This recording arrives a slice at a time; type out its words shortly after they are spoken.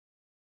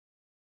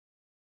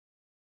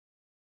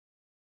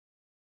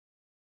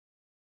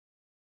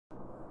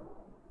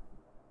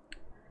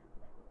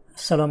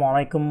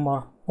Assalamualaikum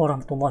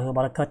warahmatullahi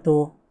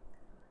wabarakatuh.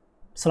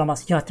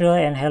 Selamat sejahtera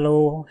and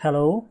hello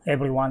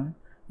everyone.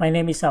 My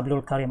name is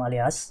Abdul Karim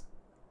alias.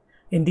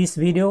 In this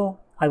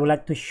video, I would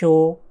like to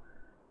show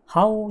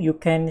how you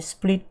can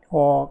split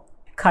or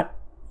cut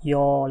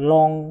your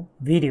long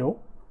video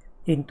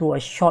into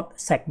a short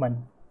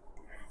segment.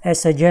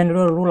 As a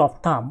general rule of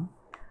thumb,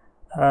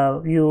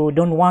 you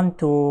don't want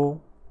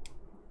to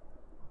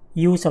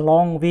use a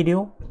long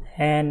video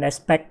and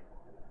expect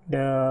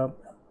the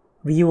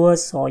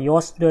viewers or your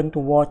student to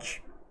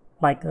watch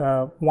like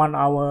 1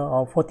 hour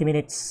or 40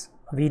 minutes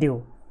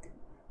video.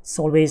 It's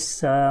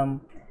always,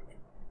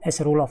 as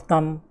a rule of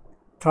thumb,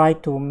 try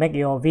to make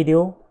your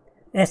video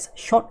as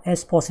short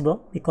as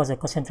possible, because the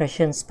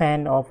concentration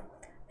span of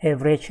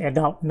average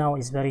adult now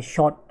is very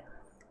short.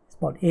 It's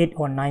about 8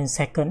 or 9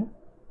 seconds.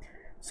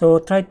 So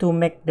try to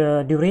make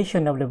the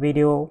duration of the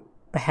video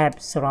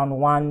perhaps around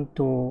 1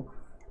 to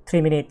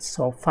 3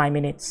 minutes or 5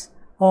 minutes,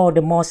 or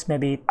the most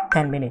maybe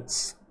 10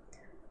 minutes.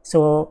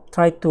 So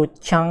try to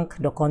chunk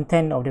the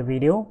content of the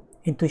video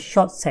into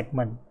short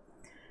segment.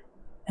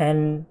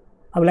 And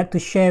I would like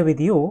to share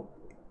with you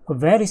a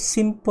very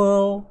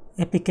simple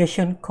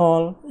application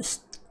called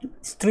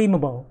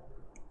Streamable.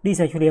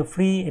 This is actually a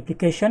free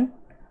application,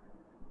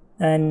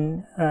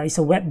 and it's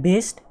a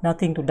web-based,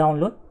 nothing to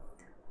download.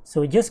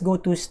 So just go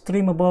to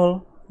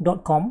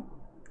streamable.com.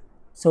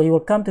 So you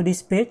will come to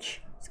this page.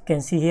 You can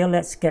see here,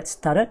 let's get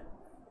started.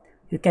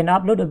 You can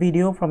upload a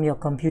video from your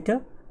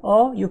computer,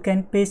 or you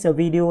can paste a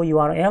video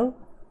URL.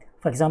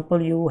 For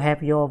example, you have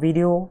your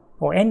video,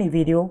 or any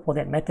video for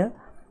that matter,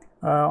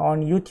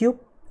 on YouTube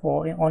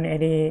or on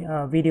any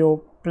video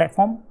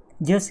platform.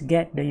 Just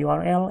get the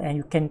URL and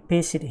you can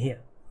paste it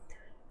here.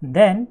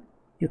 Then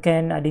you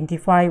can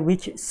identify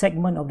which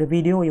segment of the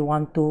video you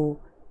want to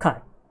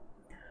cut.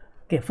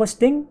 Okay, first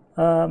thing,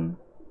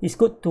 it's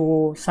good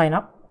to sign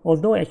up.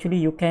 Although actually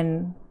you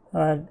can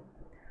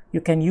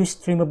use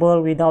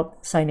Streamable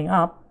without signing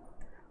up,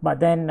 but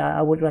then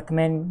I would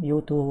recommend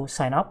you to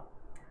sign up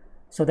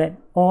so that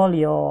all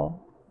your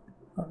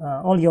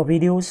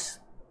videos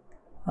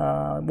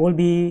will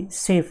be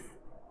saved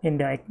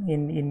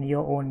in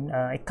your own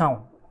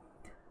account.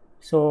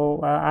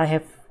 So I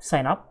have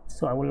signed up,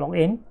 so I will log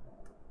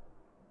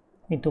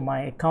into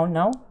my account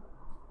now.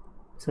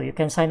 So you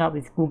can sign up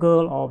with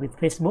Google or with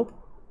Facebook.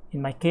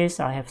 In my case,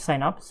 I have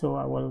signed up, so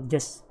I will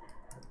just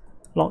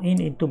log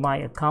into my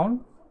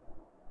account.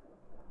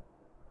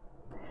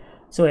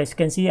 So as you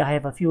can see, I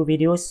have a few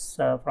videos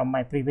from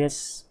my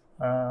previous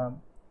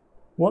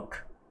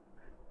work.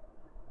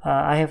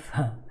 I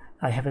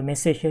have a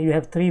message here. You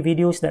have 3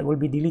 videos that will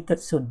be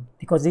deleted soon,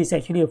 because this is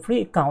actually a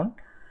free account.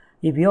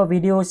 If your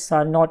videos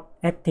are not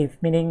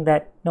active, meaning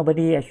that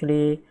nobody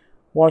actually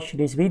watched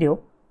this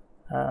video,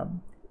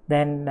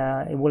 then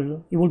it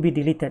will be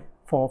deleted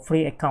for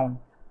free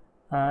account.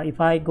 If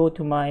I go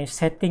to my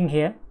setting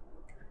here,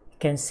 you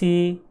can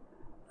see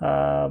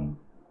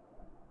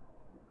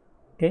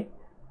okay,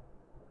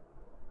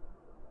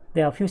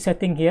 there are a few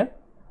settings here.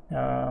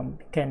 You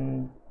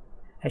can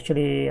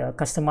actually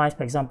customize.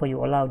 For example,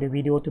 you allow the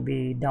video to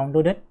be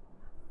downloaded,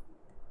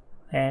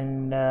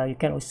 and you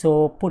can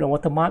also put a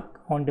watermark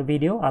on the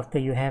video after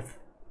you have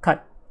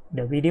cut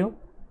the video,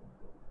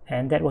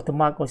 and that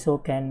watermark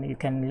also you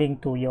can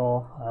link to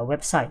your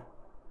website.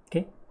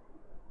 Okay,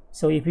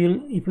 so if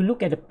you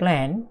look at the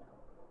plan,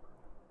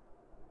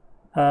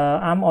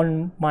 I'm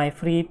on my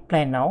free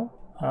plan now,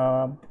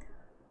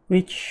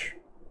 which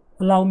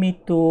allow me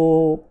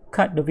to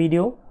cut the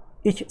video,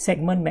 each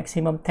segment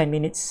maximum 10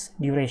 minutes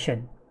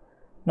duration,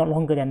 not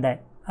longer than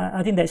that.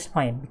 I think that's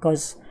fine,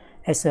 because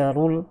as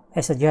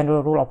a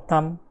general rule of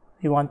thumb,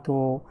 you want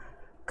to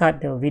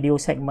cut the video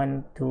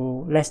segment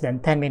to less than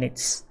 10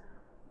 minutes.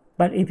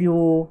 But if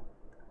you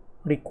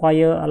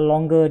require a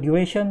longer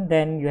duration,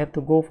 then you have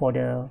to go for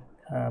the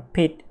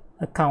paid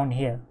account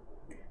here.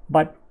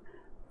 But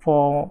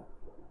for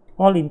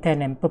all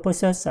intent and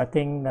purposes, I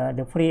think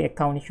the free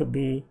account should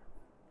be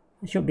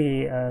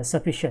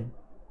sufficient.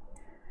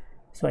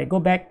 So I go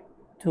back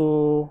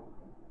to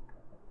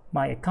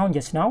my account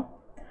just now.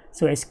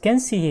 So as you can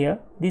see here,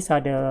 these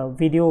are the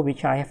video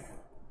which I have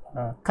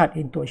cut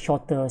into a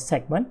shorter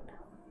segment.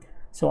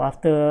 So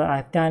after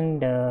I've done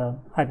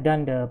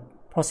the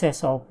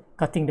process of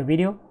cutting the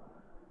video,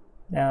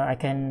 I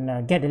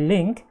can get a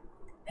link,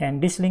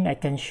 and this link I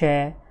can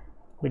share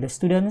with the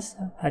students.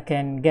 I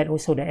can get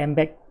also the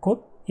embed code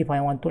if I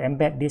want to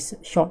embed this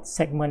short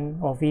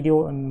segment of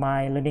video in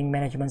my learning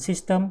management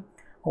system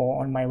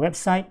or on my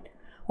website,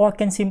 or I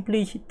can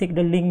simply take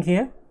the link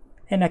here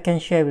and I can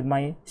share with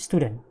my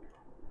student.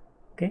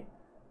 Okay,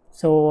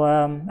 so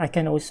I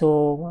can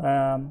also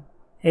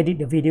edit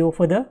the video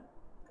further,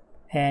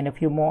 and a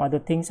few more other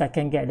things. I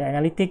can get the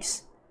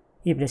analytics.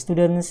 If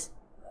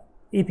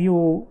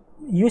you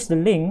use the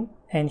link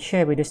and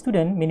share with the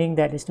student, meaning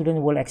that the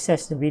student will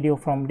access the video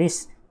from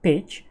this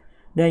page,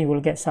 then you will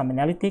get some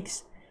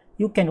analytics.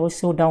 You can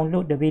also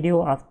download the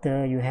video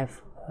after you have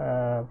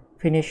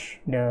finished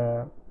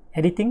the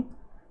editing,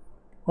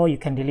 or you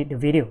can delete the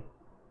video.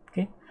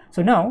 Okay,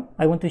 so now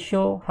I want to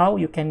show how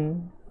you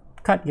can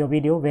cut your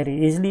video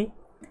very easily.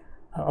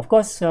 Of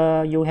course,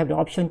 you have the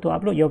option to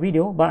upload your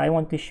video, but I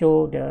want to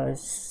show the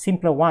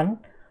simpler one.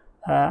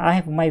 I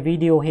have my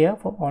video here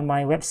on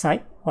my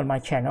website, on my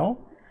channel.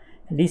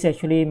 This is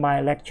actually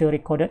my lecture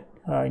recorded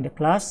in the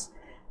class,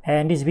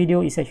 and this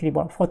video is actually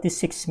about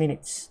 46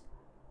 minutes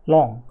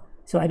long.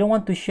 So I don't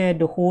want to share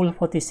the whole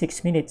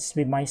 46 minutes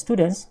with my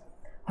students.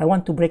 I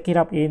want to break it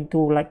up into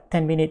like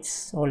 10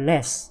 minutes or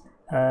less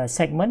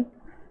segment.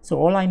 So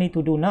all I need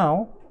to do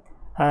now,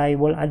 I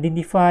will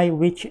identify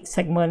which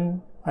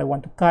segment I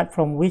want to cut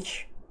from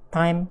which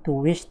time to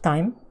which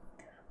time.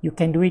 You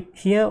can do it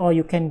here, or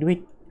you can do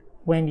it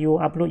when you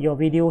upload your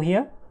video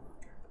here.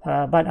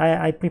 But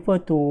I prefer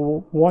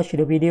to watch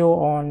the video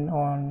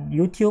on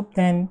YouTube.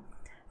 Then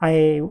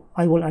I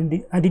will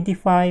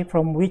identify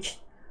from which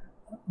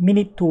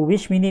minute to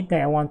which minute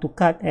that I want to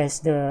cut as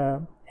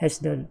the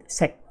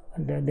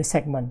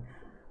segment.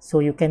 So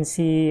you can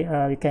see,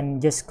 you can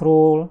just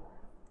scroll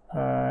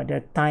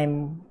the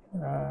time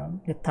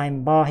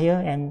bar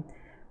here and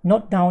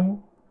note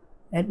down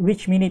at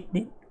which minute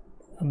the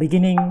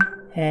beginning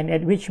and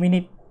at which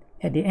minute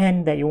at the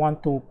end that you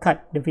want to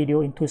cut the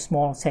video into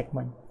small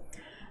segment.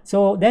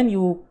 So then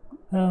you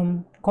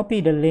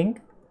copy the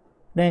link,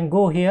 then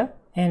go here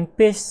and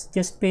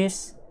just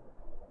paste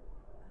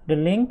the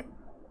link.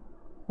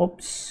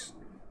 Oops,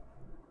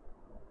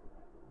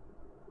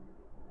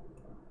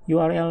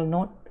 URL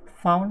not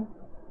found.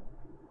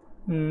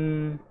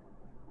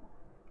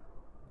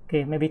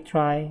 Okay, maybe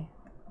try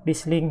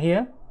this link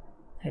here.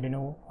 I don't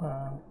know.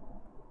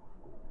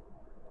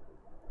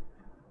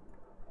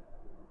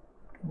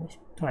 Let's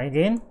try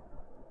again.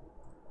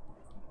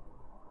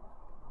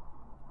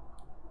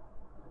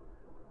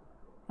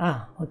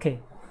 Okay.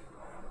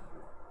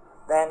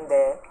 Then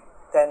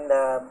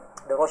the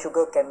raw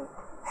sugar can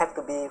have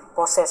to be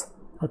processed.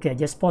 Okay,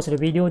 just pause the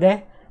video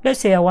there. Let's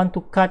say I want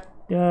to cut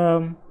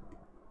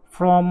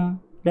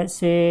from, let's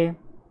say,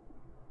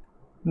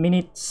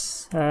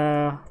 minutes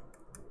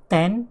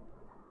 10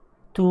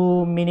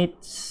 to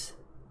minutes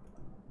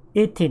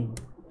 18.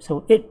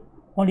 So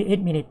only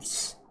 8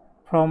 minutes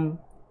from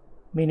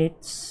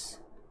minutes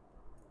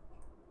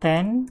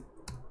 10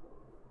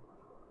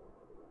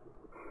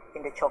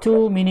 in the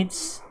to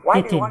minutes 18.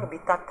 Why do you want to be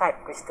that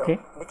type, Crystal? Okay.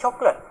 The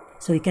chocolate.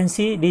 So you can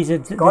see this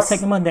is the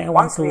segment that I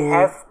want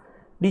to.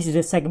 This is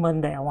the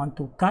segment that I want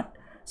to cut.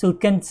 So you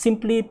can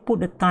simply put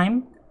the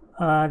time,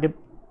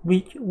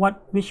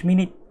 which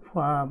minute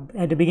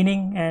at the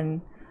beginning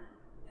and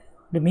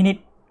the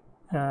minute,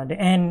 the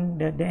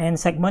end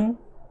segment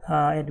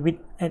at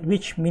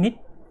which minute.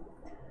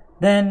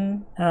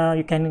 Then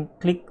you can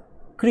click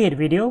create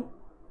video,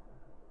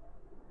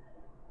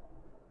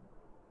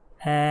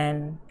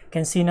 and you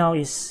can see now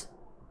is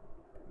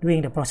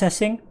doing the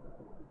processing.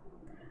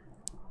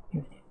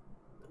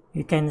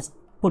 You can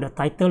put a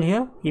title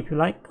here if you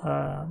like.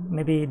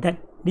 Maybe that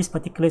this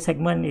particular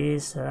segment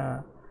is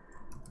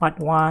part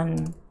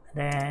 1,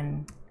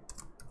 then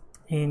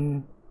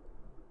in,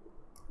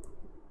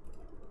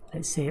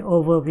 let's say,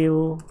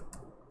 overview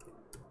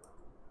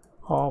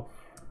of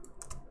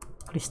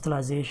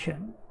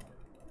crystallization.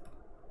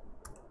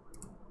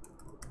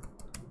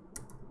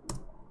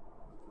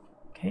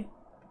 Okay,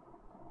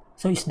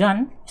 so it's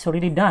done. It's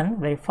already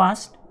done very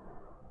fast.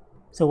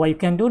 So what you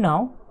can do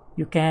now,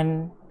 you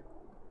can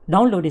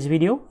download this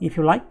video if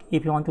you like,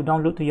 if you want to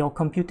download to your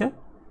computer,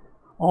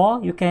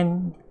 or you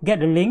can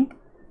get the link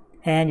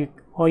and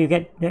you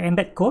get the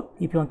embed code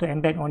if you want to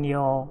embed on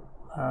your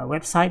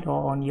website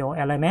or on your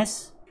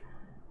LMS,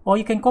 or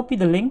you can copy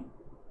the link,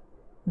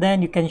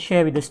 then you can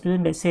share with the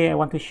student. Let's say I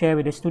want to share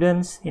with the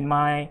students in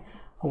my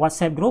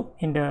WhatsApp group,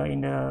 in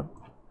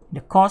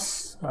the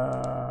course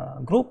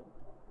group.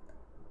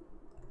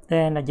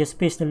 Then I just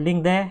paste the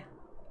link there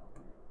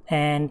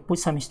and put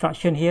some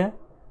instruction here.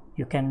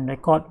 You can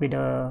record with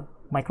a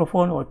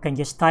microphone, or you can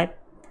just type,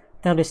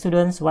 tell the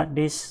students what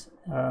this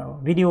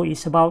video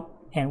is about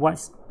and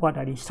what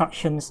are the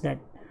instructions that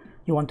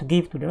you want to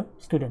give to the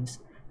students.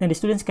 Then the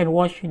students can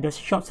watch the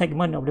short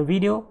segment of the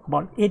video,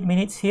 about 8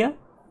 minutes here.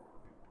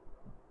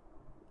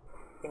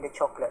 In the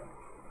chocolate.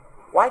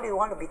 Why do you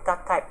want to be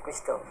that type,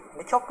 Crystal? In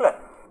the chocolate.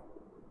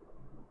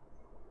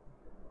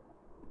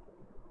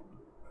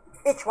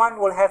 Each one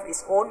will have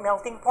its own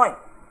melting point.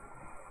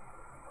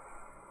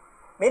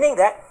 Meaning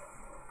that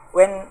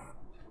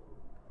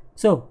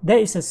so there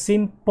is a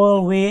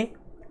simple way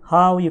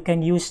how you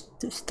can use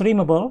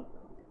Streamable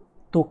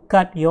to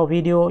cut your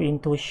video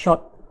into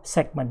short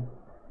segment.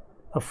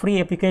 A free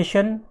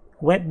application,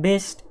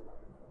 web-based,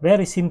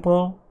 very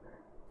simple.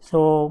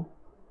 So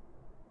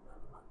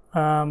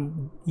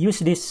use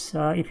this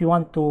if you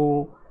want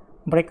to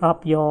break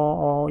up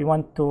or you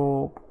want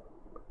to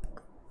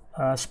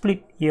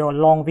split your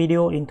long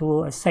video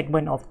into a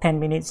segment of 10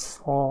 minutes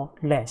or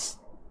less.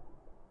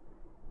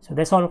 So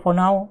that's all for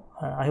now.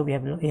 I hope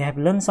you have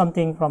learned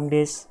something from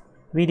this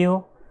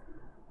video.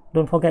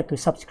 Don't forget to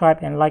subscribe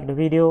and like the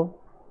video.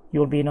 You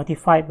will be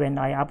notified when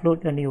I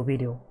upload a new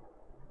video.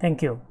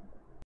 Thank you.